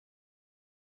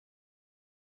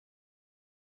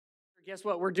Guess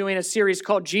what? We're doing a series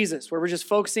called Jesus, where we're just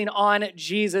focusing on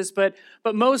Jesus. But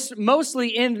mostly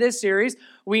in this series,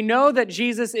 we know that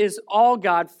Jesus is all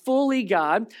God, fully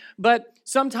God. But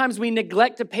sometimes we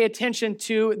neglect to pay attention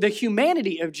to the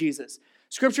humanity of Jesus.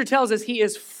 Scripture tells us he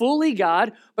is fully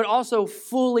God, but also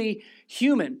fully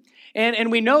human. And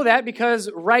we know that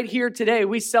because right here today,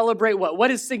 we celebrate what?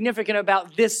 What is significant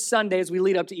about this Sunday as we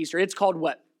lead up to Easter? It's called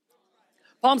what?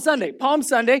 Palm Sunday. Palm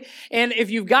Sunday. And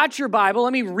if you've got your Bible,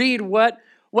 let me read what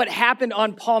happened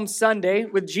on Palm Sunday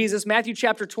with Jesus. Matthew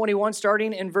chapter 21,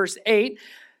 starting in verse 8,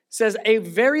 says, "A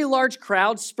very large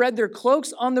crowd spread their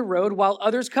cloaks on the road, while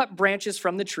others cut branches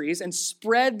from the trees and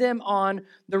spread them on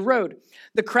the road.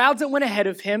 The crowds that went ahead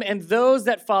of him and those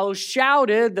that followed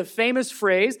shouted the famous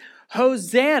phrase,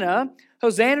 'Hosanna,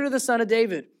 Hosanna to the Son of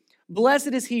David. Blessed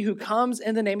is he who comes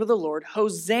in the name of the Lord.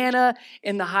 Hosanna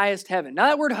in the highest heaven.'" Now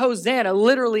that word Hosanna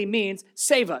literally means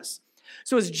save us.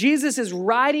 So as Jesus is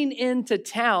riding into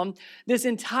town, this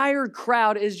entire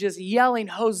crowd is just yelling,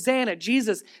 "Hosanna,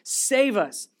 Jesus, save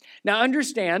us." Now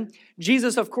understand,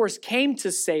 Jesus of course came to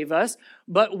save us,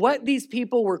 but what these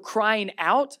people were crying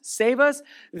out, "Save us,"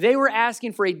 they were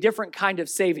asking for a different kind of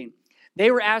saving. They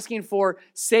were asking for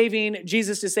saving,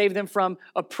 Jesus to save them from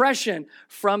oppression,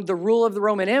 from the rule of the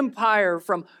Roman Empire,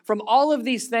 from all of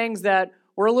these things that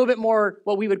were a little bit more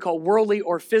what we would call worldly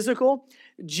or physical.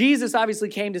 Jesus obviously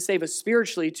came to save us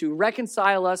spiritually, to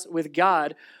reconcile us with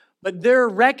God, but they're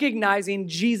recognizing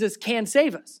Jesus can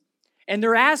save us. And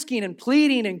they're asking and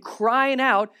pleading and crying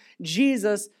out,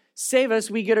 "Jesus, save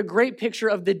us." We get a great picture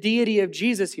of the deity of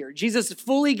Jesus here. Jesus is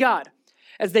fully God,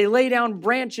 as they lay down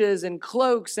branches and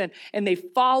cloaks and they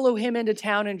follow him into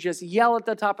town and just yell at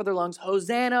the top of their lungs,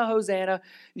 "Hosanna, Hosanna,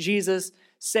 Jesus,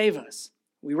 save us."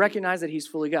 We recognize that he's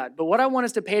fully God. But what I want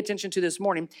us to pay attention to this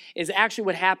morning is actually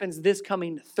what happens this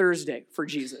coming Thursday for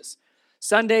Jesus.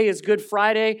 Sunday is Good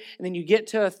Friday, and then you get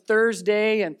to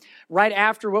Thursday, and right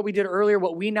after what we did earlier,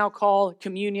 what we now call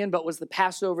communion, but was the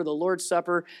Passover, the Lord's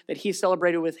Supper that he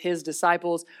celebrated with his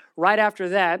disciples. Right after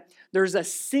that, there's a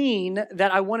scene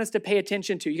that I want us to pay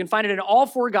attention to. You can find it in all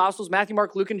four Gospels, Matthew,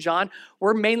 Mark, Luke, and John.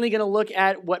 We're mainly going to look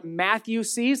at what Matthew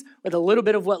sees with a little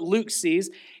bit of what Luke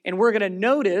sees, and we're going to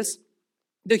notice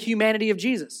the humanity of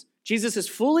Jesus. Jesus is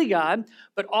fully God,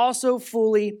 but also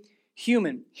fully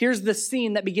human. Here's the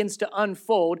scene that begins to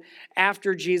unfold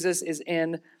after Jesus has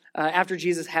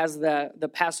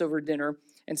the Passover dinner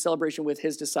and celebration with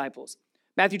his disciples.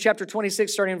 Matthew chapter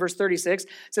 26, starting in verse 36,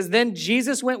 says, "Then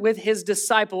Jesus went with his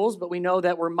disciples," but we know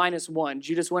that we're -1.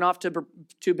 Judas went off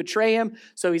to betray him,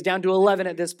 so he's down to 11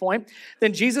 at this point.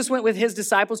 "Then Jesus went with his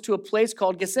disciples to a place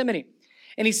called Gethsemane.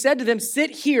 And he said to them, 'Sit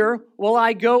here while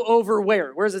I go over,'"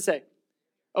 where? Where does it say?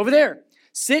 Over there.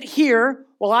 "Sit here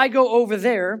while I go over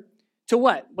there." To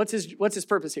what? What's his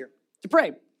purpose here? To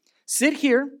pray. "Sit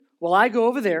here while I go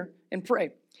over there and pray."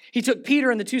 He took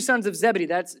Peter and the two sons of Zebedee,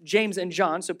 that's James and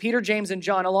John, so Peter, James, and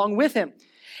John along with him.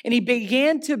 And he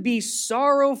began to be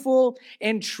sorrowful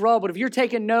and troubled. If you're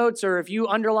taking notes or if you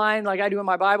underline like I do in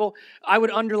my Bible, I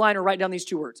would underline or write down these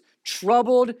two words: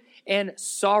 troubled and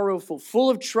sorrowful, full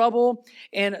of trouble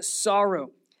and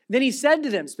sorrow. Then he said to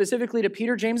them, specifically to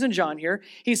Peter, James, and John here,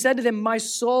 he said to them, "My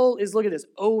soul is," look at this,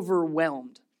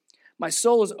 "overwhelmed. My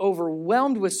soul is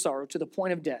overwhelmed with sorrow to the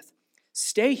point of death.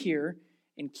 Stay here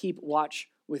and keep watch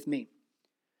with me."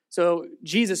 So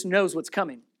Jesus knows what's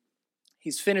coming.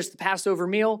 He's finished the Passover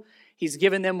meal. He's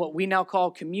given them what we now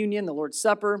call communion, the Lord's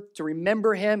Supper, to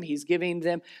remember him. He's giving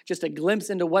them just a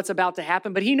glimpse into what's about to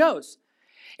happen, but he knows.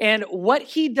 And what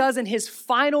he does in his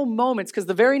final moments, because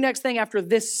the very next thing after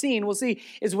this scene we'll see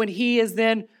is when he is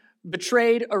then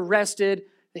betrayed, arrested,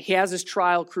 he has his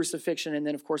trial, crucifixion, and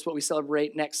then, of course, what we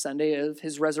celebrate next Sunday of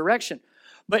his resurrection.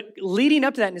 But leading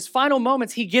up to that, in his final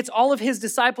moments, he gets all of his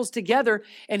disciples together,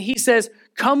 and he says,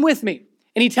 "Come with me."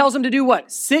 And he tells them to do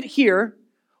what? Sit here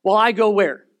while I go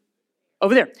where?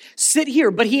 Over there. Sit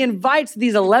here. But he invites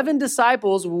these 11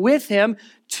 disciples with him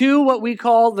to what we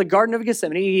call the Garden of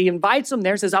Gethsemane. He invites them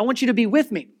there and says, "I want you to be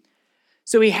with me."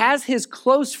 So he has his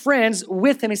close friends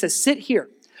with him. He says, "Sit here."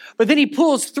 But then he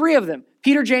pulls 3 of them,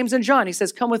 Peter, James, and John. He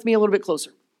says, "Come with me a little bit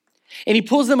closer." And he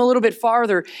pulls them a little bit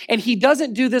farther. And he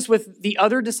doesn't do this with the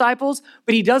other disciples,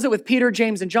 but he does it with Peter,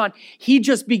 James, and John. He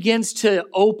just begins to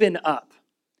open up.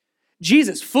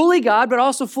 Jesus, fully God, but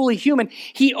also fully human,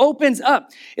 he opens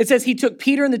up. It says he took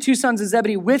Peter and the two sons of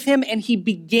Zebedee with him, and he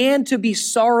began to be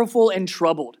sorrowful and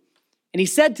troubled. And he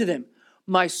said to them,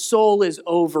 "My soul is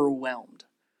overwhelmed."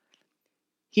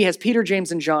 He has Peter,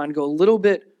 James, and John go a little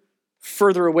bit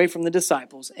further away from the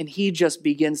disciples, and he just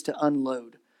begins to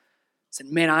unload. He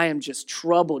said, "Man, I am just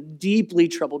troubled, deeply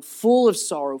troubled, full of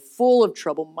sorrow, full of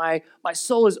trouble. My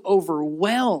soul is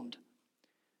overwhelmed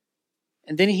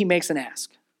And then he makes an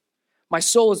ask. My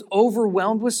soul is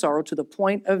overwhelmed with sorrow to the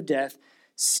point of death.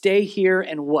 Stay here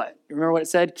and what? Remember what it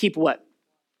said? Keep what?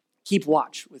 Keep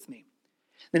watch with me.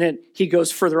 And then he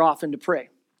goes further off into pray.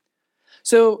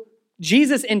 So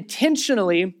Jesus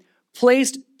intentionally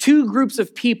placed two groups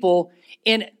of people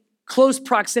in close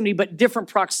proximity, but different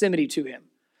proximity to him.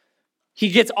 He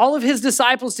gets all of his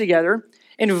disciples together,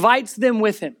 invites them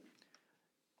with him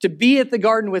to be at the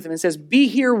garden with him and says, be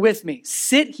here with me.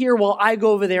 Sit here while I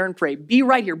go over there and pray. Be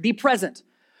right here. Be present.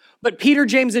 But Peter,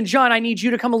 James, and John, I need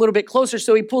you to come a little bit closer.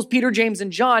 So he pulls Peter, James,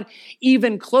 and John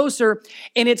even closer.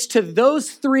 And it's to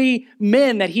those three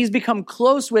men that he's become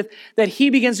close with that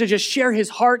he begins to just share his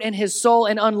heart and his soul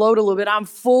and unload a little bit. I'm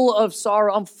full of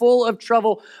sorrow. I'm full of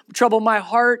trouble. My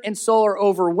heart and soul are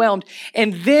overwhelmed.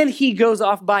 And then he goes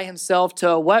off by himself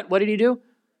to what? What did he do?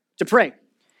 To pray.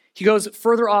 He goes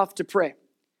further off to pray.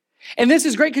 And this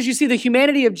is great because you see the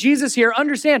humanity of Jesus here.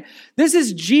 Understand, this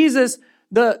is Jesus,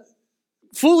 the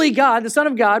fully God, the Son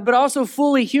of God, but also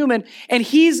fully human. And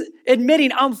he's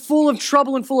admitting, I'm full of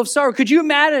trouble and full of sorrow. Could you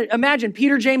imagine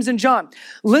Peter, James, and John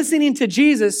listening to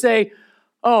Jesus say,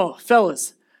 oh,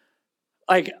 fellas,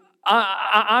 like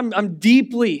I'm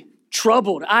deeply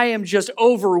troubled. I am just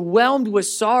overwhelmed with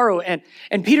sorrow. And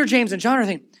Peter, James, and John are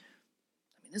thinking,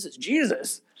 this is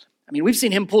Jesus. We've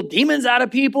seen him pull demons out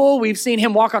of people. We've seen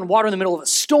him walk on water in the middle of a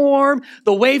storm.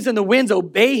 The waves and the winds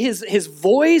obey his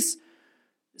voice.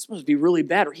 This must be really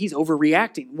bad, or he's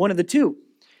overreacting, one of the two.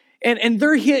 And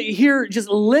they're here just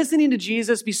listening to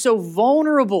Jesus be so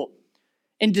vulnerable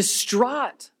and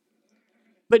distraught.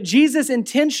 But Jesus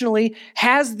intentionally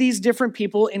has these different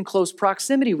people in close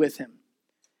proximity with him.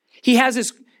 He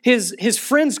has his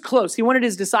friends close. He wanted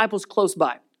his disciples close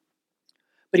by.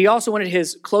 But he also wanted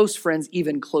his close friends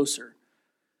even closer.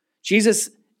 Jesus,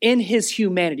 in his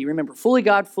humanity, remember, fully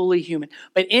God, fully human,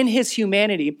 but in his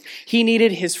humanity, he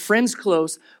needed his friends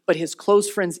close, but his close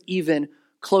friends even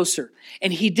closer.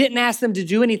 And he didn't ask them to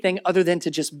do anything other than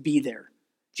to just be there.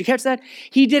 Did you catch that?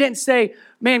 He didn't say,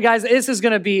 man, guys, this is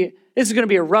going to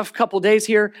be a rough couple days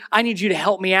here. I need you to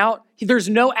help me out. There's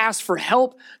no ask for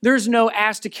help. There's no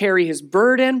ask to carry his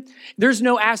burden. There's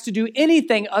no ask to do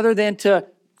anything other than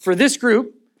for this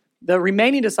group, the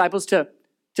remaining disciples, to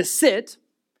sit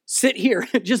here,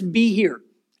 just be here.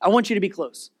 I want you to be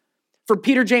close. For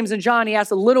Peter, James, and John, he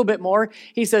asks a little bit more.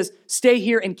 He says, stay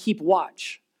here and keep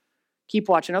watch. Keep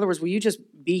watch. In other words, will you just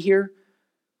be here?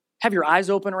 Have your eyes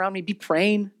open around me, be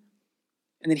praying.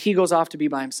 And then he goes off to be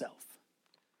by himself.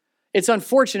 It's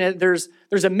unfortunate. There's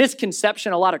a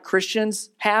misconception a lot of Christians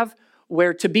have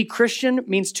where to be Christian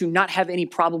means to not have any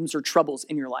problems or troubles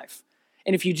in your life.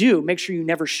 And if you do, make sure you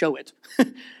never show it.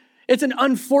 It's an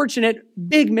unfortunate,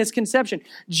 big misconception.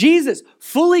 Jesus,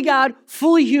 fully God,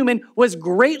 fully human, was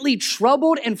greatly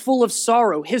troubled and full of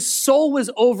sorrow. His soul was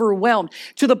overwhelmed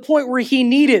to the point where he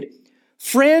needed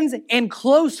friends and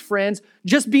close friends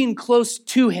just being close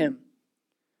to him.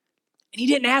 And he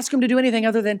didn't ask them to do anything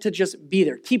other than to just be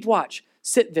there. Keep watch.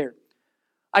 Sit there.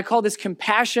 I call this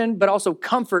compassion, but also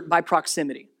comfort by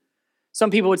proximity. Some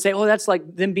people would say, oh, that's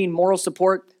like them being moral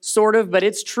support, sort of, but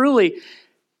it's truly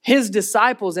his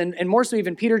disciples, and more so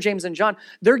even Peter, James, and John,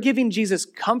 they're giving Jesus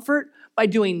comfort by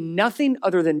doing nothing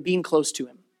other than being close to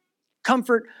him.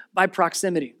 Comfort by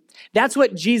proximity. That's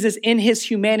what Jesus in his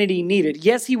humanity needed.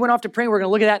 Yes, he went off to pray. We're going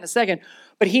to look at that in a second.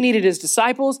 But he needed his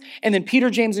disciples, and then Peter,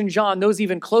 James, and John, those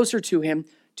even closer to him,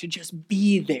 to just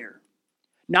be there.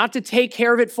 Not to take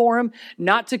care of it for him,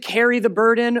 not to carry the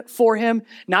burden for him,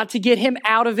 not to get him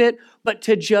out of it, but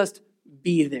to just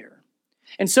be there.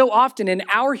 And so often in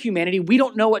our humanity, we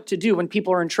don't know what to do when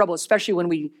people are in trouble, especially when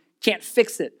we can't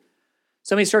fix it.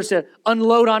 Somebody starts to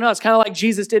unload on us, kind of like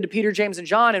Jesus did to Peter, James, and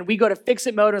John, and we go to fix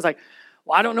it mode, and it's like,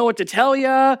 well, I don't know what to tell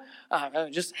you.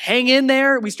 Just hang in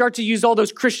there. We start to use all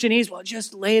those Christianese. Well,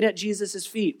 just lay it at Jesus'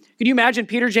 feet. Can you imagine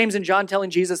Peter, James, and John telling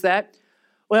Jesus that?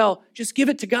 Well, just give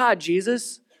it to God,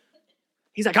 Jesus.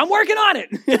 He's like, I'm working on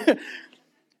it.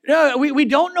 No, we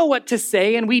don't know what to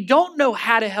say, and we don't know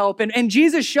how to help. And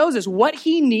Jesus shows us what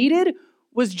he needed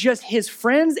was just his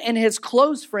friends and his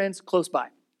close friends close by.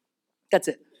 That's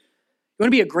it. You want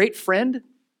to be a great friend?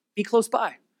 Be close by.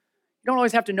 You don't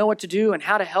always have to know what to do and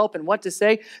how to help and what to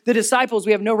say. The disciples,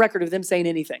 we have no record of them saying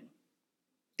anything.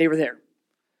 They were there.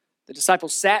 The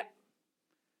disciples sat.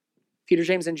 Peter,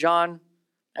 James, and John,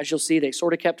 as you'll see, they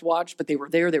sort of kept watch, but they were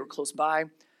there. They were close by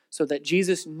so that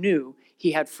Jesus knew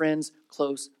he had friends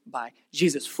close by.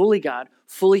 Jesus, fully God,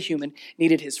 fully human,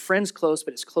 needed his friends close,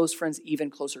 but his close friends even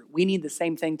closer. We need the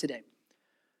same thing today.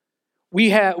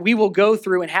 We will go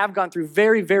through and have gone through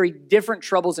very, very different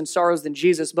troubles and sorrows than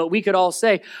Jesus, but we could all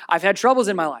say, I've had troubles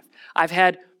in my life. I've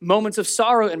had moments of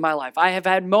sorrow in my life. I have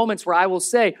had moments where I will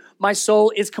say, my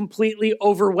soul is completely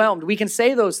overwhelmed. We can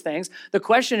say those things. The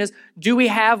question is, do we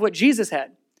have what Jesus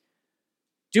had?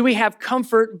 Do we have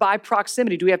comfort by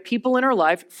proximity? Do we have people in our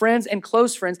life, friends and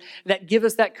close friends, that give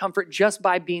us that comfort just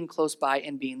by being close by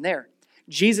and being there?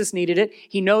 Jesus needed it.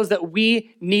 He knows that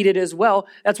we need it as well.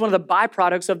 That's one of the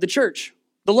byproducts of the church,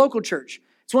 the local church.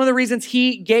 It's one of the reasons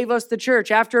he gave us the church.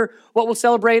 After what we'll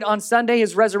celebrate on Sunday,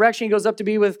 his resurrection, he goes up to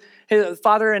be with his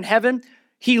Father in heaven.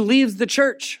 He leaves the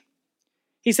church.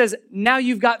 He says, now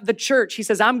you've got the church. He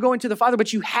says, I'm going to the Father,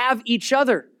 but you have each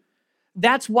other.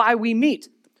 That's why we meet.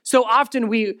 So often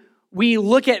we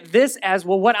look at this as,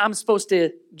 well, what I'm supposed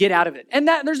to get out of it. And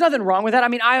that there's nothing wrong with that. I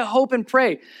mean, I hope and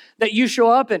pray that you show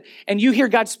up and you hear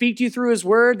God speak to you through his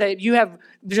word, that you have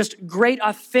just great,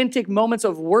 authentic moments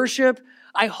of worship.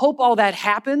 I hope all that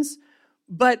happens,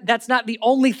 but that's not the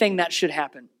only thing that should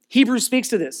happen. Hebrews speaks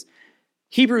to this.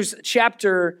 Hebrews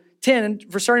chapter 10,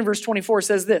 starting verse 24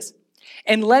 says this,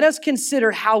 and let us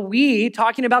consider how we,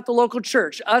 talking about the local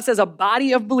church, us as a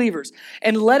body of believers,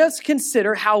 and let us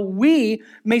consider how we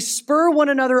may spur one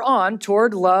another on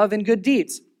toward love and good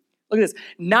deeds. Look at this,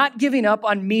 not giving up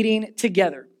on meeting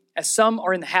together, as some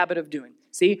are in the habit of doing.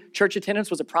 See, church attendance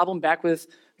was a problem back with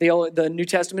the New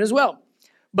Testament as well.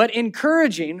 But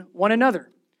encouraging one another,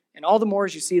 and all the more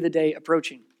as you see the day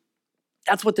approaching.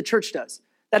 That's what the church does.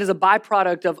 That is a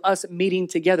byproduct of us meeting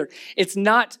together. It's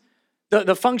not,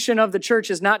 the function of the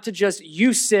church is not to just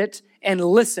you sit and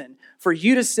listen, for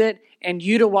you to sit and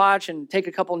you to watch and take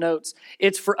a couple notes.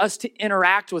 It's for us to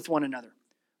interact with one another.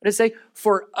 What does it say?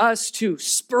 For us to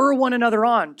spur one another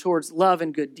on towards love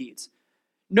and good deeds.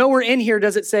 Nowhere in here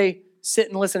does it say, sit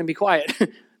and listen and be quiet.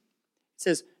 It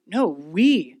says, no,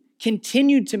 we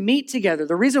continued to meet together.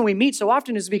 The reason we meet so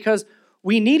often is because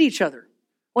we need each other.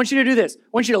 I want you to do this. I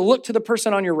want you to look to the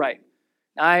person on your right.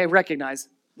 Now, I recognize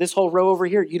this whole row over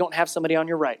here, you don't have somebody on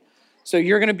your right. So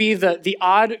you're going to be the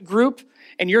odd group,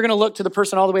 and you're going to look to the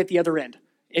person all the way at the other end,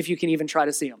 if you can even try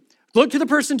to see them. Look to the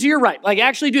person to your right. Like,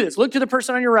 actually do this. Look to the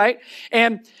person on your right,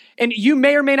 and you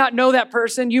may or may not know that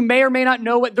person. You may or may not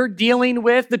know what they're dealing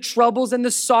with, the troubles and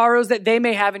the sorrows that they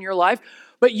may have in your life,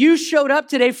 but you showed up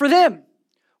today for them.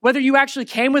 Whether you actually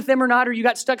came with them or not, or you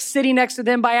got stuck sitting next to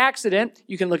them by accident,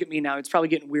 you can look at me now. It's probably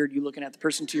getting weird, you looking at the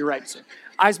person to your right. So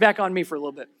eyes back on me for a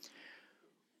little bit.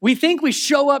 We think we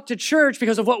show up to church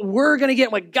because of what we're going to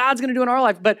get, what God's going to do in our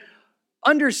life. But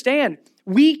understand,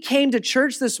 we came to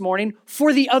church this morning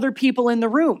for the other people in the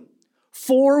room,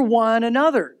 for one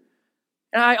another.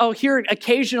 And I'll hear it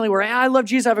occasionally where I love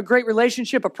Jesus, I have a great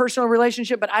relationship, a personal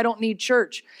relationship, but I don't need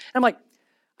church. And I'm like,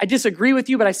 I disagree with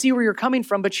you, but I see where you're coming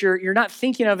from, but you're not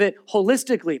thinking of it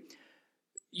holistically.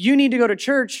 You need to go to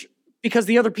church because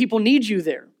the other people need you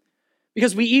there,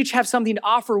 because we each have something to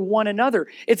offer one another.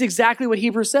 It's exactly what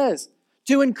Hebrews says,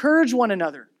 to encourage one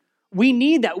another. We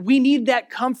need that. We need that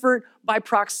comfort by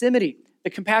proximity, the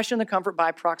compassion and the comfort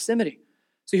by proximity.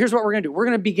 So here's what we're going to do. We're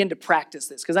going to begin to practice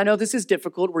this because I know this is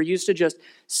difficult. We're used to just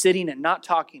sitting and not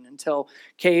talking until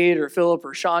Kate or Philip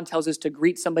or Sean tells us to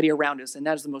greet somebody around us, and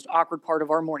that is the most awkward part of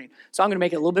our morning. So I'm going to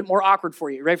make it a little bit more awkward for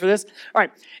you. Ready for this? All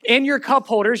right. In your cup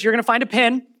holders, you're going to find a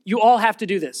pen. You all have to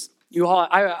do this.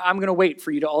 I'm going to wait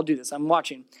for you to all do this. I'm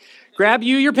watching. Grab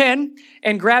your pen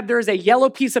and there's a yellow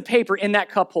piece of paper in that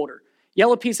cup holder.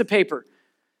 Yellow piece of paper.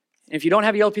 And if you don't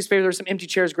have a yellow piece of paper, there's some empty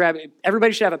chairs. Grab it.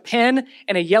 Everybody should have a pen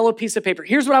and a yellow piece of paper.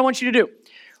 Here's what I want you to do.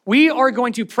 We are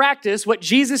going to practice what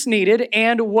Jesus needed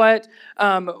and what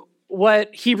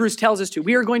Hebrews tells us to.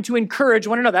 We are going to encourage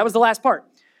one another. That was the last part.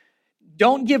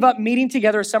 Don't give up meeting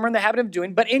together as some are in the habit of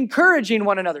doing, but encouraging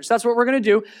one another. So that's what we're going to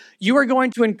do. You are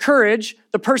going to encourage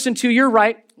the person to your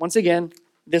right. Once again,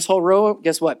 this whole row,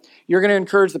 guess what? You're going to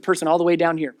encourage the person all the way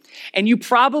down here. And you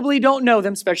probably don't know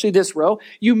them, especially this row.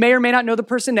 You may or may not know the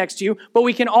person next to you, but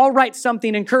we can all write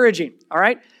something encouraging, all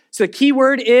right? So the key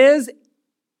word is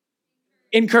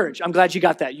encourage. I'm glad you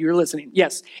got that. You're listening.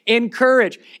 Yes,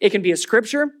 encourage. It can be a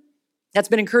scripture that's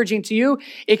been encouraging to you.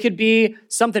 It could be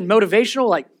something motivational,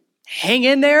 like hang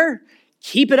in there,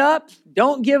 keep it up,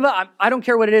 don't give up. I don't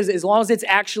care what it is, as long as it's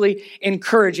actually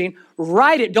encouraging.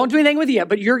 Write it. Don't do anything with it yet,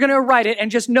 but you're going to write it, and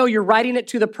just know you're writing it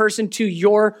to the person to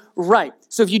your right.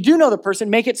 So if you do know the person,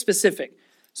 make it specific.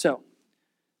 So,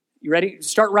 you ready?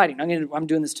 Start writing. I'm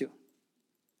doing this too.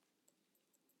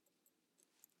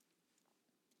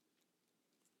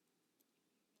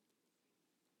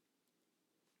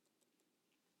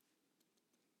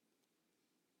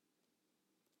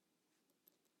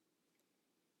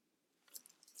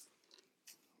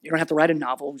 You don't have to write a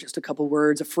novel, just a couple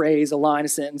words, a phrase, a line, a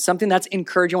sentence, something that's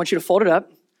encouraging. I want you to fold it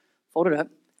up. Fold it up.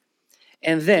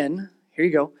 And then, here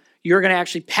you go. you're going to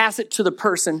actually pass it to the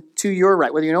person to your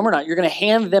right, whether you know them or not. You're going to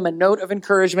hand them a note of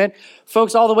encouragement.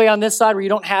 Folks all the way on this side where you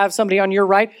don't have somebody on your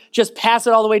right, just pass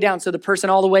it all the way down so the person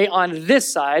all the way on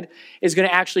this side is going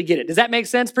to actually get it. Does that make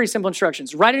sense? Pretty simple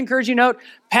instructions. Write an encouraging note,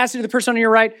 pass it to the person on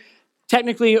your right.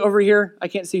 Technically over here, I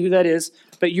can't see who that is,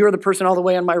 but you're the person all the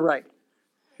way on my right.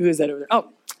 Who is that over there? Oh,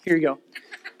 here you go.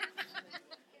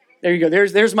 There you go.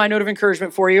 There's my note of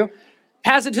encouragement for you.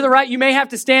 Pass it to the right. You may have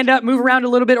to stand up, move around a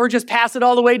little bit, or just pass it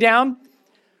all the way down.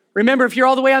 Remember, if you're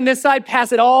all the way on this side,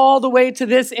 pass it all the way to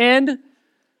this end.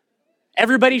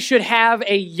 Everybody should have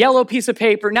a yellow piece of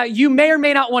paper. Now, you may or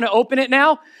may not want to open it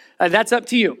now. That's up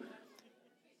to you.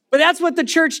 But that's what the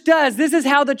church does. This is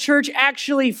how the church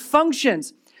actually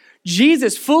functions.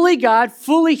 Jesus, fully God,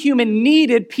 fully human,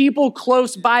 needed people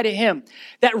close by to him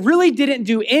that really didn't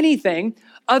do anything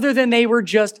other than they were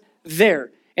just there.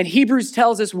 And Hebrews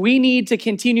tells us we need to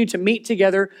continue to meet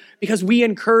together because we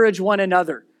encourage one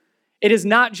another. It is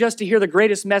not just to hear the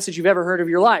greatest message you've ever heard of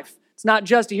your life. It's not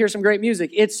just to hear some great music.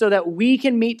 It's so that we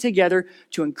can meet together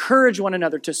to encourage one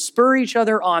another, to spur each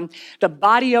other on. The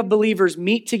body of believers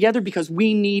meet together because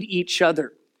we need each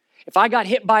other. If I got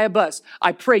hit by a bus,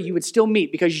 I pray you would still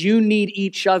meet because you need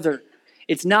each other.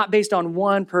 It's not based on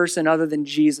one person other than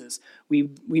Jesus. We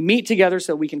meet together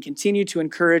so we can continue to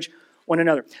encourage one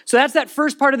another. So that's that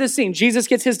first part of this scene. Jesus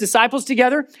gets his disciples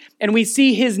together, and we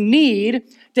see his need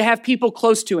to have people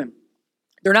close to him.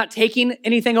 They're not taking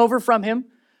anything over from him.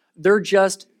 They're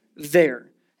just there.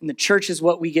 And the church is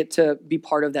what we get to be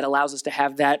part of that allows us to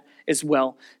have that as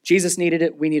well. Jesus needed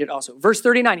it. We need it also. Verse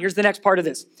 39, here's the next part of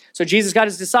this. So Jesus got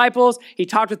his disciples. He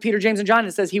talked with Peter, James, and John. And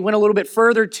it says he went a little bit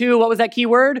further to, what was that key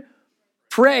word?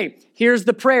 Pray. Here's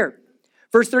the prayer.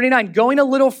 Verse 39, going a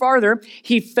little farther,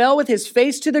 he fell with his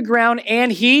face to the ground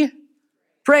and he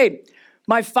prayed.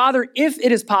 My Father, if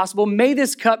it is possible, may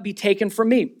this cup be taken from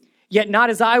me. Yet not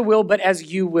as I will, but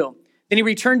as you will. Then he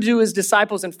returned to his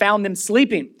disciples and found them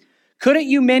sleeping. Couldn't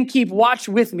you men keep watch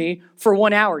with me for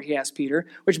 1 hour, he asked Peter.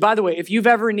 Which, by the way, if you've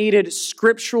ever needed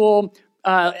scriptural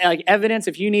evidence,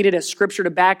 if you needed a scripture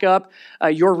to back up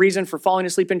your reason for falling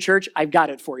asleep in church, I've got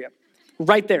it for you.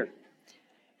 Right there.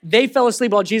 They fell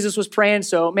asleep while Jesus was praying.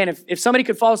 So, man, if somebody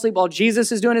could fall asleep while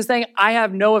Jesus is doing his thing, I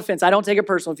have no offense. I don't take it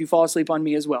personal if you fall asleep on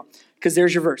me as well. Because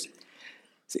there's your verse.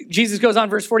 Jesus goes on,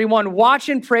 verse 41, watch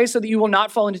and pray so that you will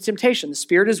not fall into temptation. The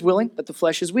spirit is willing, but the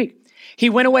flesh is weak. He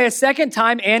went away a second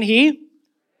time and he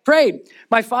prayed.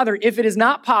 My Father, if it is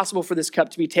not possible for this cup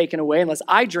to be taken away unless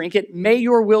I drink it, may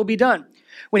your will be done.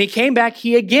 When he came back,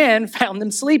 he again found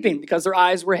them sleeping because their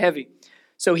eyes were heavy.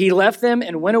 So he left them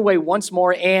and went away once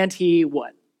more and he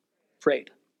what? Prayed.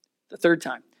 The third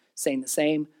time, saying the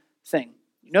same thing.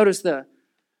 You notice the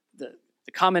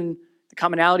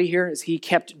commonality here is he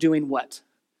kept doing what?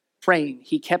 Praying.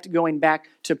 He kept going back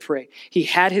to pray. He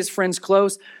had his friends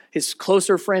close, his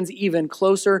closer friends even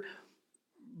closer,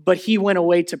 but he went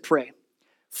away to pray.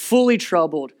 Fully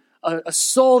troubled, a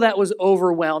soul that was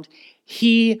overwhelmed,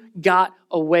 he got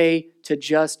away to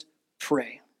just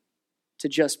pray. To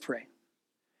just pray.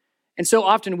 And so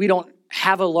often we don't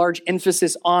have a large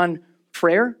emphasis on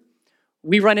prayer.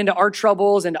 We run into our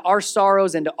troubles and our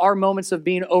sorrows and our moments of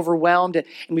being overwhelmed, and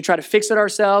we try to fix it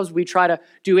ourselves. We try to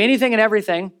do anything and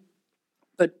everything.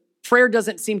 But prayer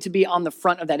doesn't seem to be on the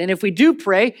front of that. And if we do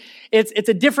pray, it's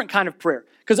a different kind of prayer.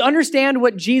 Because understand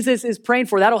what Jesus is praying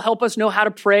for. That'll help us know how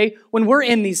to pray when we're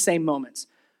in these same moments.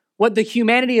 What the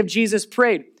humanity of Jesus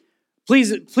prayed.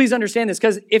 Please understand this,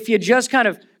 because if you just kind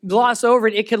of gloss over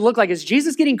it, it could look like, is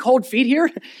Jesus getting cold feet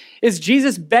here? Is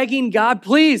Jesus begging God,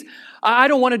 please, I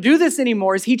don't want to do this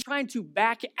anymore? Is he trying to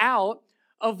back out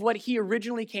of what he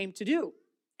originally came to do?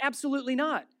 Absolutely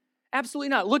not. Absolutely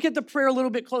not. Look at the prayer a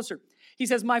little bit closer. He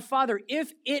says, my Father,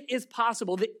 if it is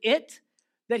possible, the it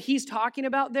that he's talking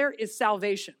about there is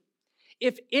salvation.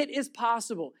 If it is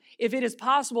possible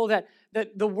that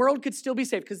the world could still be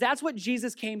saved, because that's what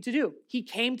Jesus came to do. He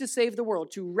came to save the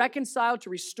world, to reconcile, to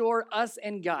restore us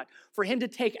and God, for him to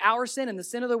take our sin and the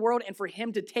sin of the world, and for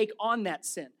him to take on that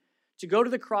sin, to go to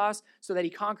the cross so that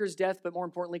he conquers death, but more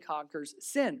importantly, conquers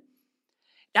sin.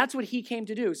 That's what he came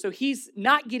to do. So he's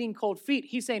not getting cold feet.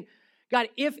 He's saying, God,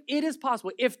 if it is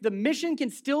possible, if the mission can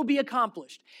still be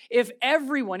accomplished, if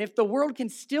the world can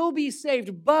still be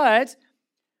saved,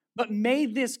 but may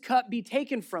this cup be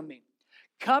taken from me.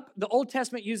 Cup, the Old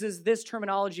Testament uses this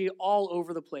terminology all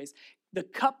over the place. The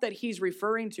cup that he's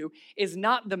referring to is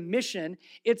not the mission,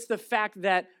 it's the fact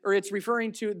that, or it's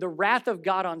referring to the wrath of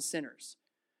God on sinners.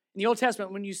 In the Old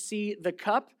Testament, when you see the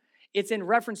cup, it's in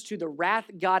reference to the wrath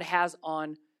God has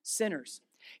on sinners.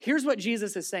 Here's what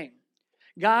Jesus is saying.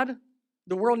 God,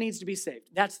 the world needs to be saved.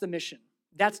 That's the mission.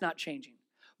 That's not changing.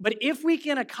 But if we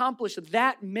can accomplish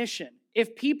that mission,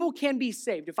 if people can be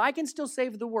saved, if I can still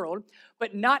save the world,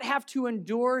 but not have to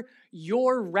endure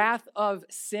your wrath of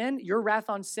sin, your wrath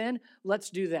on sin, let's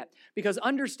do that. Because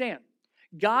understand,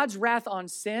 God's wrath on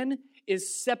sin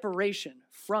is separation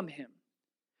from him.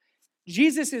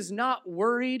 Jesus is not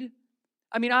worried.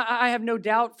 I mean, I have no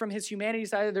doubt from his humanity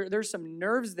side, there's some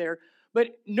nerves there,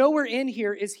 but nowhere in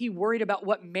here is he worried about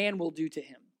what man will do to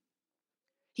him.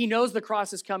 He knows the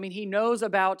cross is coming. He knows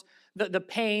about the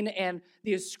pain and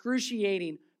the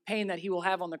excruciating pain that he will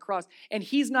have on the cross. And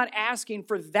he's not asking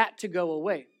for that to go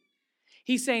away.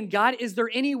 He's saying, God, is there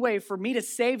any way for me to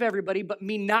save everybody but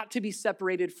me not to be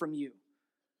separated from you?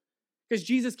 Because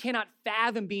Jesus cannot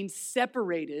fathom being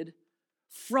separated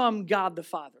from God the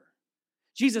Father.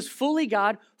 Jesus, fully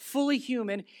God, fully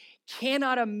human,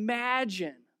 cannot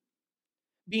imagine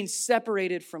being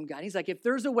separated from God. He's like, if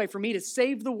there's a way for me to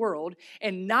save the world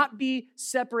and not be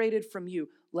separated from you,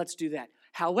 let's do that.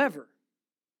 However,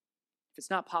 if it's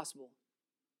not possible,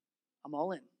 I'm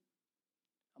all in.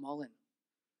 I'm all in.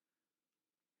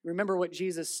 Remember what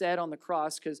Jesus said on the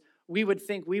cross, because we would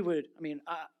think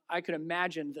I could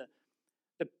imagine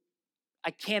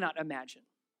I cannot imagine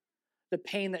the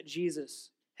pain that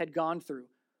Jesus had gone through,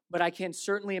 but I can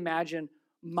certainly imagine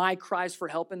my cries for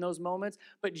help in those moments.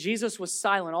 But Jesus was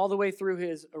silent all the way through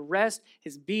his arrest,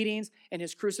 his beatings, and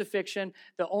his crucifixion.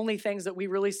 The only things that we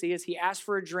really see is he asked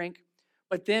for a drink,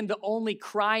 but then the only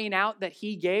crying out that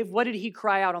he gave, what did he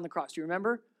cry out on the cross? Do you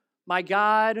remember? My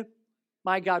God,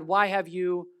 why have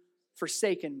you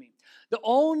forsaken me? The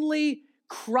only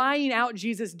crying out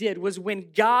Jesus did was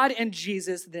when God and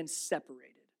Jesus then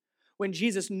separated, when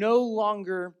Jesus no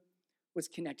longer was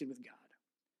connected with God.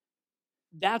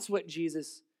 That's what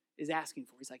Jesus is asking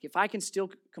for. He's like, if I can still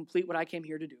complete what I came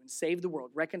here to do and save the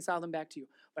world, reconcile them back to you,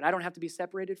 but I don't have to be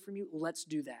separated from you, let's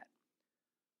do that.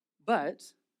 But,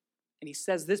 and he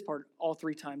says this part all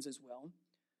three times as well,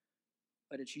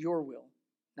 but it's your will,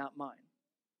 not mine.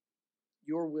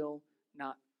 Your will,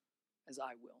 not as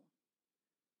I will.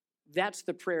 That's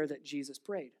the prayer that Jesus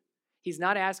prayed. He's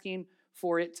not asking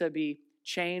for it to be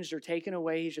changed or taken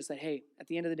away. He's just like, hey, at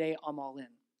the end of the day, I'm all in.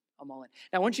 I'm all in.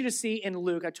 Now, I want you to see in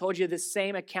Luke, I told you this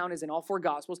same account is in all four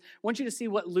Gospels. I want you to see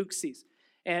what Luke sees.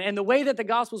 And the way that the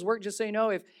Gospels work, just so you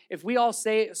know, if we all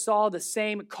saw the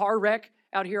same car wreck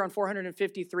out here on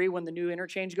 453 when the new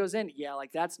interchange goes in, yeah,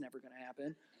 like that's never going to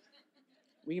happen.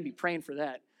 We can be praying for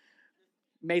that.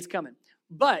 May's coming.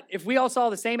 But if we all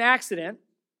saw the same accident,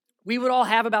 we would all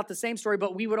have about the same story,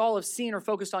 but we would all have seen or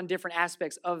focused on different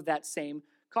aspects of that same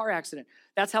car accident.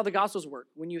 That's how the Gospels work.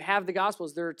 When you have the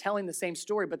Gospels, they're telling the same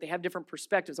story, but they have different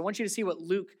perspectives. I want you to see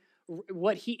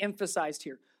what he emphasized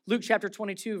here. Luke chapter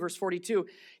 22, verse 42,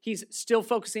 he's still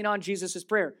focusing on Jesus'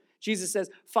 prayer. Jesus says,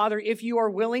 Father, if you are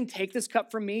willing, take this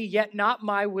cup from me, yet not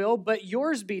my will, but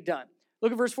yours be done.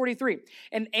 Look at verse 43.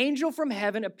 An angel from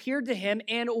heaven appeared to him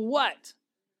and what?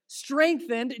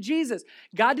 Strengthened Jesus.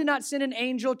 God did not send an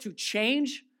angel to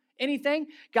change anything.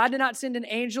 God did not send an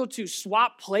angel to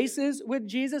swap places with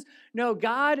Jesus. No,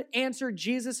 God answered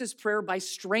Jesus' prayer by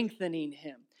strengthening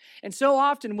him. And so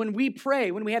often when we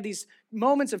pray, when we have these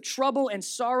moments of trouble and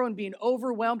sorrow and being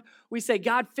overwhelmed, we say,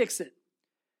 God, fix it.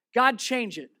 God,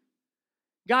 change it.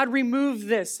 God, remove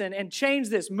this and change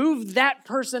this. Move that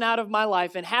person out of my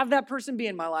life and have that person be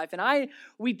in my life. And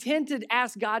we tend to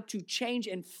ask God to change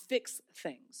and fix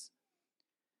things.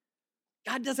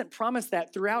 God doesn't promise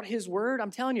that throughout his word. I'm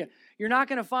telling you, you're not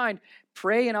going to find,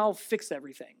 pray and I'll fix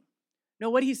everything. No,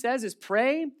 what he says is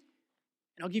pray and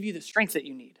I'll give you the strength that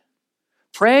you need.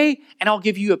 Pray and I'll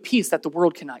give you a peace that the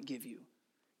world cannot give you.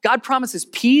 God promises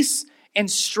peace and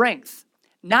strength,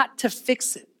 not to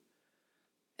fix it.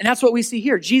 And that's what we see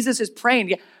here. Jesus is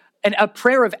praying a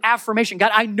prayer of affirmation. God,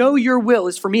 I know your will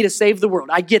is for me to save the world.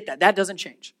 I get that. That doesn't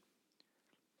change.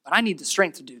 But I need the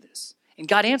strength to do this. And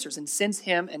God answers and sends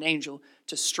him an angel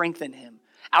to strengthen him.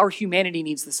 Our humanity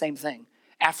needs the same thing.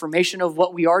 Affirmation of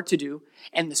what we are to do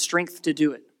and the strength to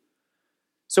do it.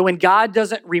 So when God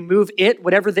doesn't remove it,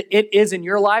 whatever the it is in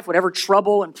your life, whatever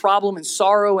trouble and problem and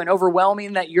sorrow and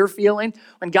overwhelming that you're feeling,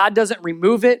 when God doesn't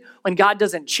remove it, when God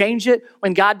doesn't change it,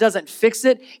 when God doesn't fix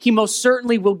it, he most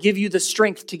certainly will give you the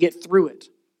strength to get through it.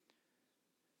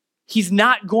 He's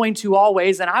not going to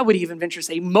always, and I would even venture to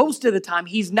say most of the time,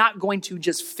 he's not going to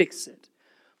just fix it.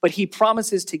 But he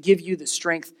promises to give you the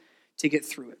strength to get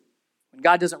through it. When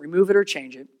God doesn't remove it or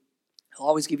change it, he'll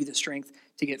always give you the strength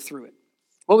to get through it.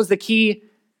 What was the key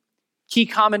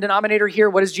common denominator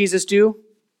here? What does Jesus do?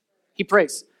 He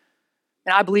prays.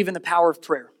 And I believe in the power of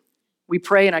prayer. We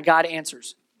pray and God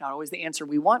answers. Not always the answer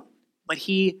we want, but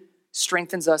he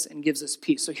strengthens us, and gives us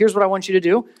peace. So here's what I want you to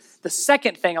do. The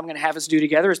second thing I'm going to have us do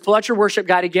together is pull out your worship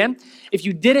guide again. If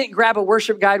you didn't grab a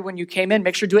worship guide when you came in,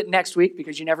 make sure to do it next week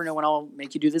because you never know when I'll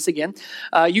make you do this again.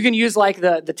 You can use like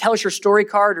the Tell Us Your Story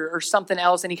card or something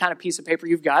else, any kind of piece of paper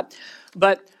you've got.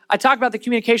 But I talk about the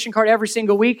communication card every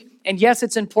single week. And yes,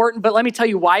 it's important, but let me tell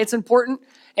you why it's important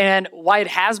and why it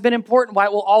has been important, why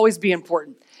it will always be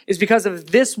important, is because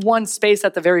of this one space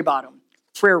at the very bottom,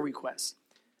 prayer requests.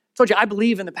 I told you, I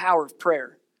believe in the power of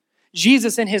prayer.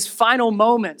 Jesus, in his final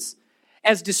moments,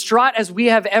 as distraught as we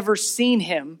have ever seen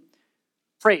him,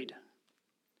 prayed.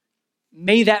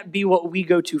 May that be what we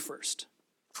go to first.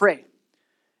 Pray.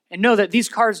 And know that these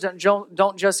cards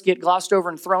don't just get glossed over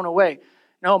and thrown away.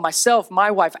 No, myself, my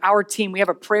wife, our team, we have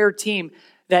a prayer team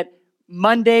that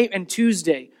Monday and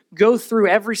Tuesday go through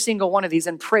every single one of these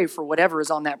and pray for whatever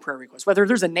is on that prayer request. Whether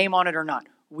there's a name on it or not,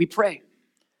 we pray.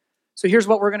 So here's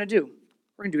what we're going to do.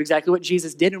 We're going to do exactly what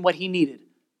Jesus did and what he needed.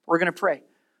 We're going to pray.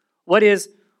 What is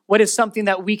something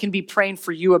that we can be praying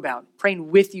for you about,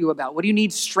 praying with you about? What do you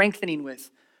need strengthening with?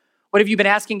 What have you been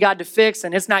asking God to fix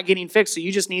and it's not getting fixed, so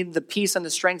you just need the peace and the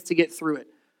strength to get through it?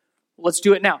 Let's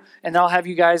do it now. And then I'll have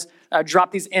you guys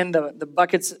drop these in the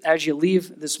buckets as you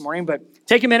leave this morning. But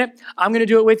take a minute. I'm going to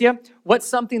do it with you. What's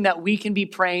something that we can be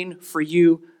praying for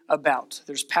you about?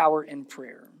 There's power in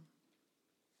prayer.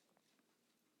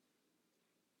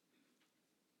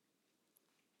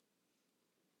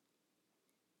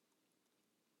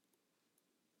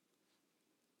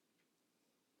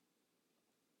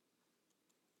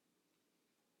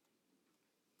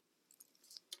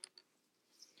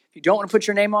 If you don't want to put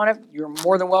your name on it, you're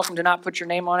more than welcome to not put your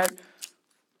name on it.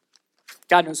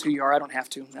 God knows who you are. I don't have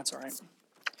to. That's all right.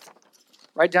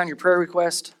 Write down your prayer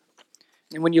request.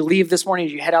 And when you leave this morning,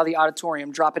 as you head out of the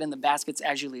auditorium, drop it in the baskets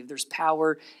as you leave. There's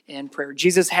power in prayer.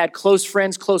 Jesus had close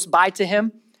friends close by to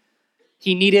him.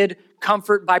 He needed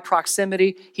comfort by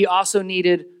proximity. He also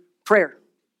needed prayer.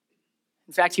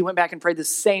 In fact, he went back and prayed the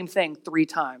same thing 3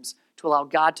 times to allow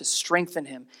God to strengthen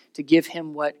him, to give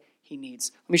him what he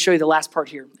needs. Let me show you the last part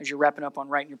here as you're wrapping up on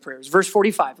writing your prayers. Verse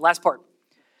 45, last part.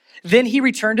 Then he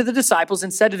returned to the disciples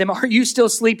and said to them, "Are you still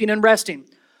sleeping and resting?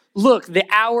 Look, the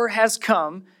hour has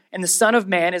come, and the Son of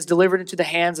Man is delivered into the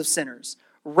hands of sinners.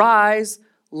 Rise,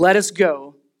 let us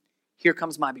go. Here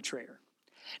comes my betrayer."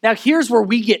 Now, here's where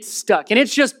we get stuck, and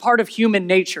it's just part of human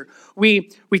nature.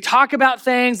 We talk about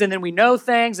things, and then we know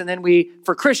things, and then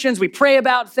for Christians, we pray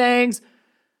about things,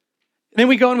 and then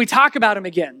we go and we talk about them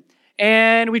again.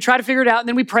 And we try to figure it out, and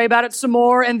then we pray about it some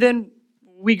more, and then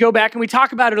we go back and we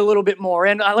talk about it a little bit more.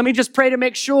 And let me just pray to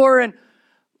make sure, and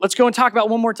let's go and talk about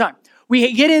it one more time.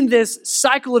 We get in this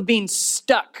cycle of being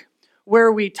stuck,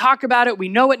 where we talk about it, we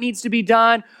know what needs to be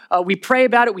done, we pray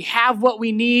about it, we have what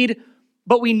we need,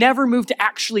 but we never move to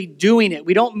actually doing it.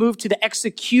 We don't move to the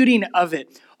executing of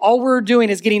it. All we're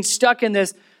doing is getting stuck in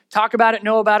this talk about it,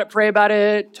 know about it, pray about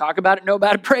it, talk about it, know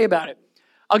about it, pray about it.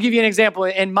 I'll give you an example.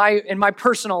 In my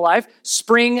personal life,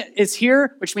 spring is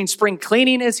here, which means spring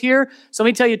cleaning is here. So let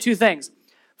me tell you 2 things.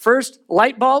 First,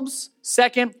 light bulbs.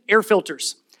 Second, air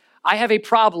filters. I have a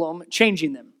problem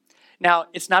changing them. Now,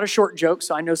 it's not a short joke,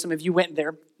 so I know some of you went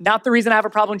there. Not the reason I have a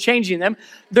problem changing them.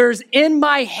 There's in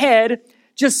my head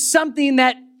just something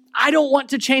that I don't want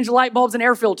to change the light bulbs and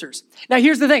air filters. Now,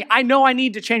 here's the thing. I know I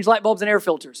need to change light bulbs and air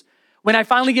filters. When I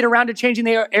finally get around to changing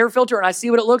the air filter and I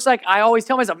see what it looks like, I always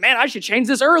tell myself, man, I should change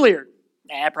this earlier.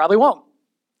 I probably won't.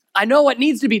 I know what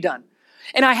needs to be done.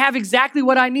 And I have exactly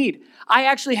what I need. I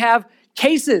actually have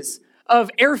cases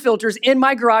of air filters in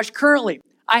my garage currently.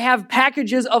 I have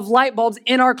packages of light bulbs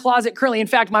in our closet currently. In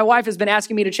fact, my wife has been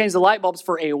asking me to change the light bulbs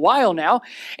for a while now.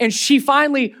 And she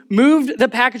finally moved the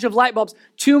package of light bulbs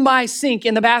to my sink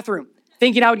in the bathroom,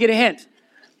 thinking I would get a hint.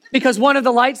 Because one of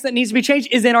the lights that needs to be changed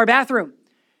is in our bathroom.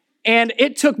 And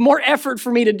it took more effort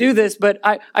for me to do this, but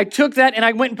I took that and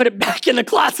I went and put it back in the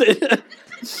closet.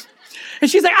 And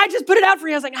she's like, I just put it out for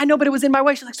you. I was like, I know, but it was in my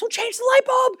way. She's like, so change the light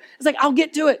bulb. I was like, I'll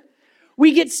get to it.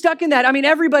 We get stuck in that. I mean,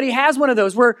 everybody has one of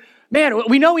those where, man,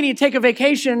 we know we need to take a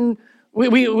vacation.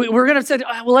 We're going to say,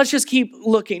 well, let's just keep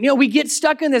looking. You know, we get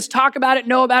stuck in this, talk about it,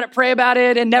 know about it, pray about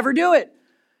it, and never do it.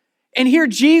 And here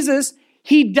Jesus,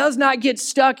 he does not get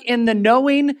stuck in the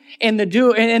knowing and the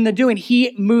doing.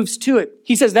 He moves to it.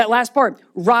 He says that last part,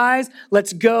 rise,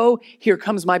 let's go. Here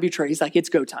comes my betrayer. He's like, it's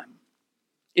go time.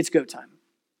 It's go time.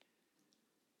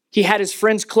 He had his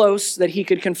friends close that he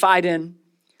could confide in.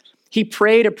 He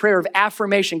prayed a prayer of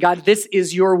affirmation. God, this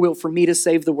is your will for me to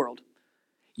save the world.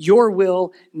 Your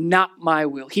will, not my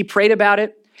will. He prayed about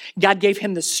it. God gave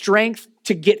him the strength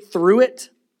to get through it.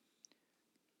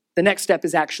 The next step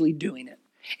is actually doing it.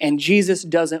 And Jesus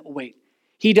doesn't wait.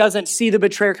 He doesn't see the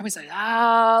betrayer come and say,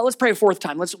 let's pray a fourth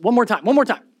time. One more time.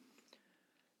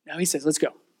 No, he says, let's go.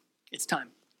 It's time.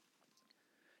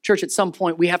 Church, at some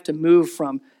point, we have to move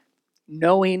from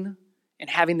knowing and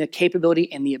having the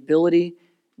capability and the ability,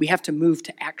 we have to move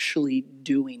to actually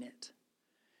doing it.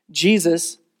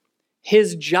 Jesus,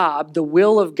 his job, the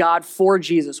will of God for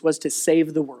Jesus was to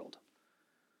save the world.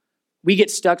 We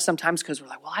get stuck sometimes because we're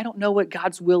like, well, I don't know what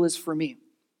God's will is for me.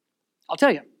 I'll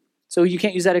tell you. So you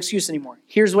can't use that excuse anymore.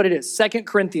 Here's what it is. 2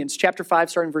 Corinthians chapter 5,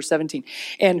 starting verse 17.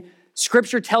 And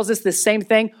Scripture tells us the same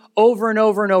thing over and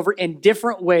over and over in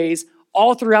different ways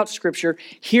all throughout Scripture.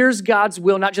 Here's God's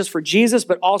will, not just for Jesus,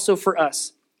 but also for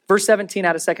us. Verse 17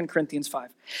 out of 2 Corinthians 5.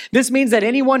 This means that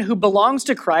anyone who belongs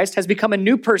to Christ has become a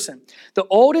new person. The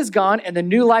old is gone and the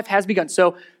new life has begun.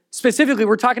 So specifically,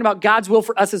 we're talking about God's will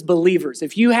for us as believers.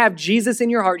 If you have Jesus in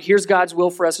your heart, here's God's will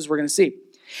for us as we're going to see.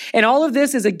 And all of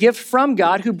this is a gift from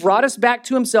God who brought us back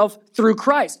to himself through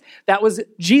Christ. That was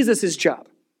Jesus' job.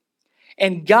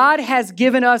 And God has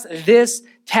given us this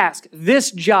task, this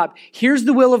job. Here's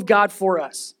the will of God for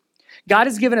us. God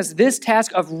has given us this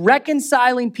task of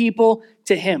reconciling people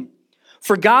to him.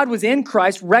 For God was in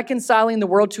Christ reconciling the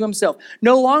world to himself,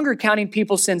 no longer counting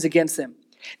people's sins against them.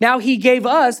 Now he gave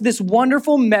us this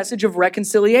wonderful message of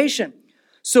reconciliation.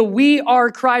 So we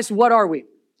are Christ, what are we?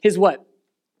 His what?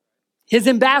 His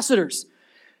ambassadors.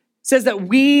 It says that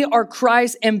we are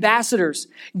Christ's ambassadors.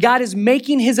 God is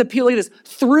making his appeal like this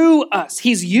through us.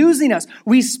 He's using us.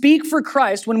 We speak for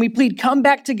Christ when we plead, come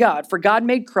back to God. For God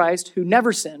made Christ, who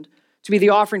never sinned, to be the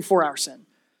offering for our sin,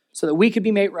 so that we could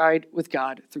be made right with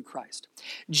God through Christ.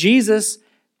 Jesus,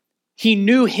 he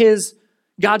knew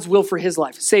God's will for his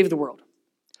life, save the world.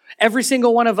 Every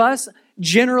single one of us,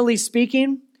 generally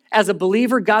speaking, as a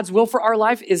believer, God's will for our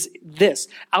life is this.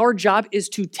 Our job is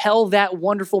to tell that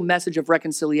wonderful message of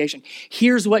reconciliation.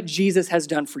 Here's what Jesus has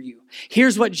done for you.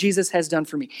 Here's what Jesus has done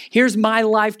for me. Here's my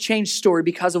life change story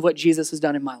because of what Jesus has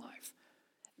done in my life.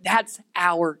 That's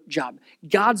our job.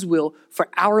 God's will for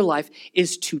our life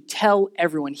is to tell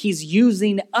everyone. He's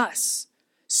using us,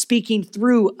 speaking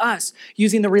through us,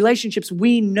 using the relationships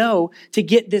we know to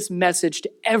get this message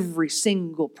to every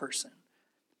single person.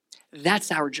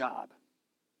 That's our job.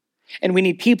 And we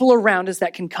need people around us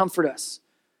that can comfort us.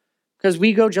 Because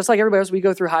we go, just like everybody else, we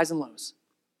go through highs and lows.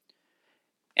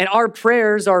 And our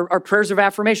prayers are prayers of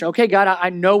affirmation. Okay, God, I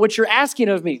know what you're asking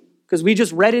of me because we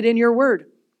just read it in your word.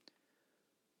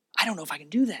 I don't know if I can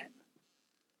do that.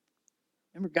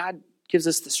 Remember, God gives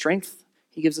us the strength.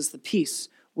 He gives us the peace.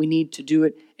 We need to do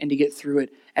it and to get through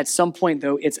it. At some point,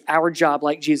 though, it's our job,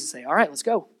 like Jesus say, all right, let's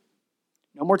go.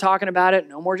 No more talking about it.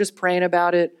 No more just praying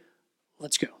about it.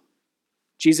 Let's go.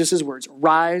 Jesus' words,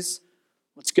 rise,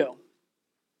 let's go.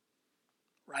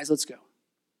 Rise, let's go.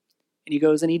 And he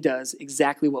goes and he does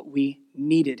exactly what we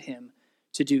needed him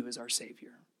to do as our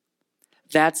Savior.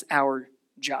 That's our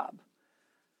job.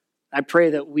 I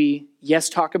pray that we, yes,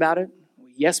 talk about it,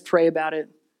 we, yes, pray about it,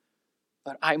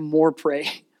 but I more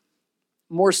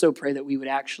so pray that we would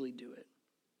actually do it.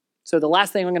 So the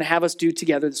last thing I'm going to have us do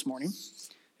together this morning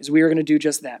is we are going to do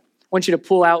just that. I want you to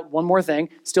pull out one more thing,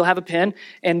 still have a pen,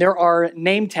 and there are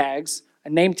name tags, a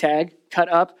name tag cut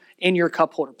up in your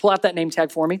cup holder. Pull out that name tag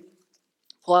for me.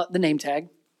 Pull out the name tag.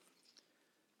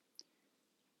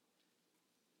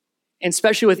 And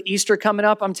especially with Easter coming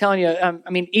up, I'm telling you,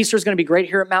 Easter is going to be great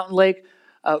here at Mountain Lake,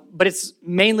 but it's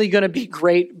mainly going to be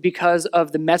great because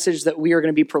of the message that we are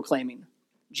going to be proclaiming.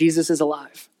 Jesus is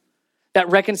alive. That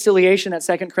reconciliation that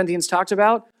 2 Corinthians talked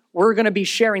about, we're going to be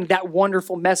sharing that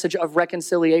wonderful message of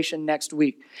reconciliation next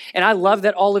week. And I love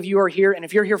that all of you are here. And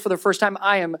if you're here for the first time,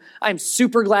 I am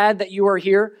super glad that you are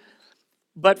here.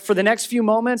 But for the next few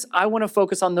moments, I want to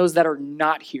focus on those that are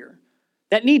not here,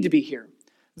 that need to be here.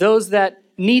 Those that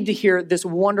need to hear this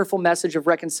wonderful message of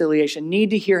reconciliation,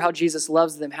 need to hear how Jesus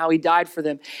loves them, how he died for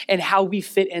them, and how we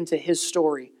fit into his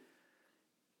story.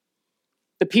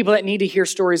 The people that need to hear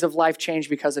stories of life change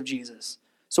because of Jesus.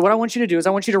 So what I want you to do is I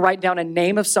want you to write down a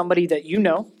name of somebody that you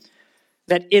know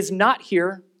that is not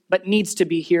here but needs to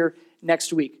be here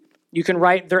next week. You can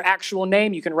write their actual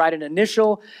name. You can write an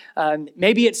initial.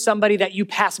 Maybe it's somebody that you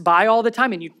pass by all the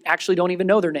time and you actually don't even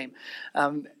know their name.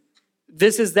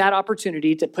 This is that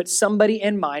opportunity to put somebody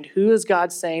in mind. Who is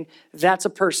God saying that's a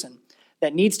person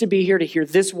that needs to be here to hear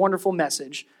this wonderful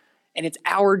message, and it's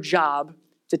our job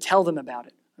to tell them about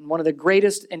it. And one of the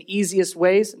greatest and easiest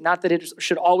ways, not that it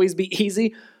should always be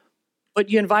easy, but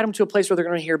you invite them to a place where they're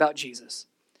going to hear about Jesus.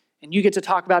 And you get to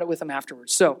talk about it with them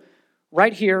afterwards. So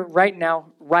right here, right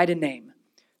now, write a name.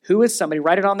 Who is somebody,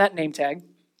 write it on that name tag.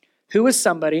 Who is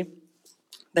somebody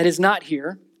that is not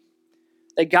here,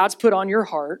 that God's put on your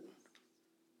heart,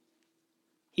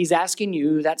 He's asking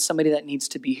you, that's somebody that needs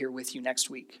to be here with you next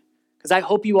week. Because I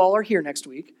hope you all are here next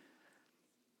week.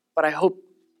 But I hope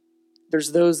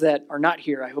there's those that are not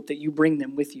here. I hope that you bring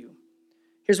them with you.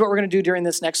 Here's what we're going to do during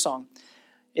this next song.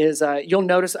 You'll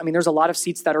notice, there's a lot of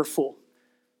seats that are full.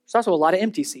 There's also a lot of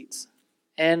empty seats.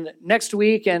 And next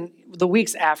week and the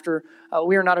weeks after,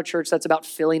 we are not a church that's about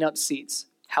filling up seats.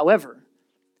 However,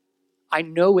 I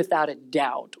know without a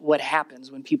doubt what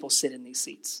happens when people sit in these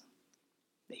seats.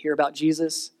 They hear about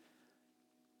Jesus,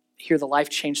 hear the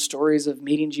life-change stories of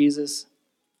meeting Jesus,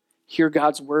 hear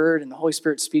God's word, and the Holy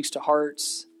Spirit speaks to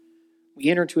hearts. We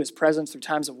enter into his presence through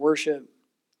times of worship.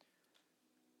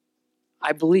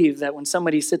 I believe that when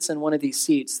somebody sits in one of these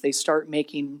seats, they start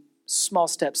making small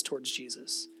steps towards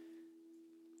Jesus.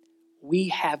 We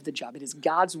have the job. It is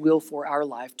God's will for our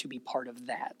life to be part of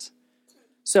that.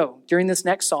 So during this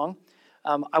next song,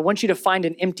 I want you to find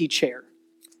an empty chair.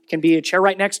 It can be a chair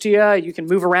right next to you. You can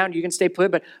move around. You can stay put,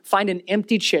 but find an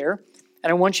empty chair. And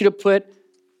I want you to put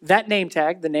that name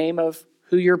tag, the name of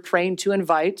who you're praying to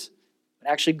invite,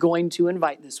 actually going to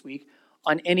invite this week,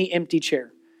 on any empty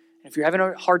chair. And if you're having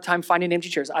a hard time finding empty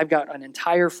chairs, I've got an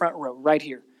entire front row right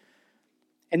here.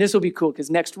 And this will be cool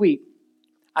because next week,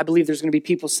 I believe there's going to be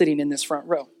people sitting in this front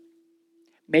row.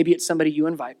 Maybe it's somebody you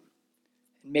invite.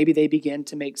 And maybe they begin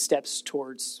to make steps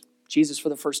towards Jesus for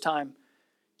the first time,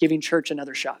 giving church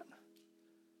another shot.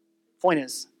 Point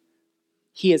is,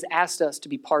 he has asked us to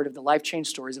be part of the life-change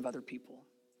stories of other people.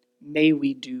 May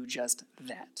we do just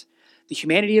that. The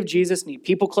humanity of Jesus needed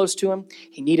people close to him.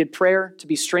 He needed prayer to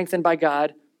be strengthened by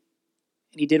God.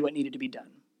 And he did what needed to be done.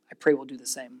 I pray we'll do the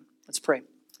same. Let's pray.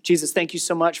 Jesus, thank you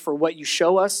so much for what you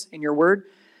show us in your word.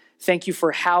 Thank you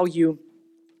for how you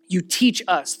teach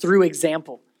us through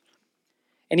example.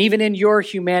 And even in your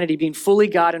humanity, being fully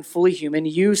God and fully human,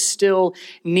 you still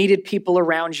needed people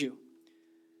around you.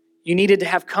 You needed to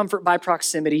have comfort by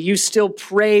proximity. You still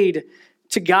prayed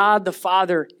to God the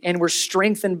Father and were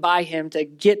strengthened by him to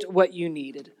get what you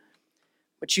needed.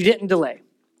 But you didn't delay.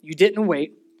 You didn't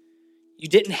wait. You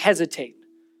didn't hesitate.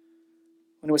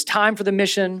 When it was time for the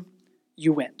mission,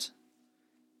 you went.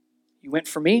 You went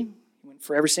for me. You went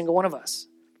for every single one of us.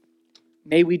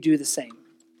 May we do the same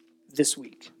this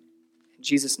week. In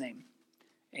Jesus' name,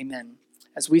 amen.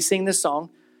 As we sing this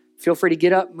song, feel free to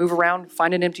get up, move around,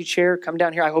 find an empty chair, come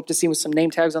down here. I hope to see with some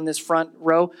name tags on this front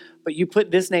row, but you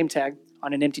put this name tag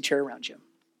on an empty chair around you.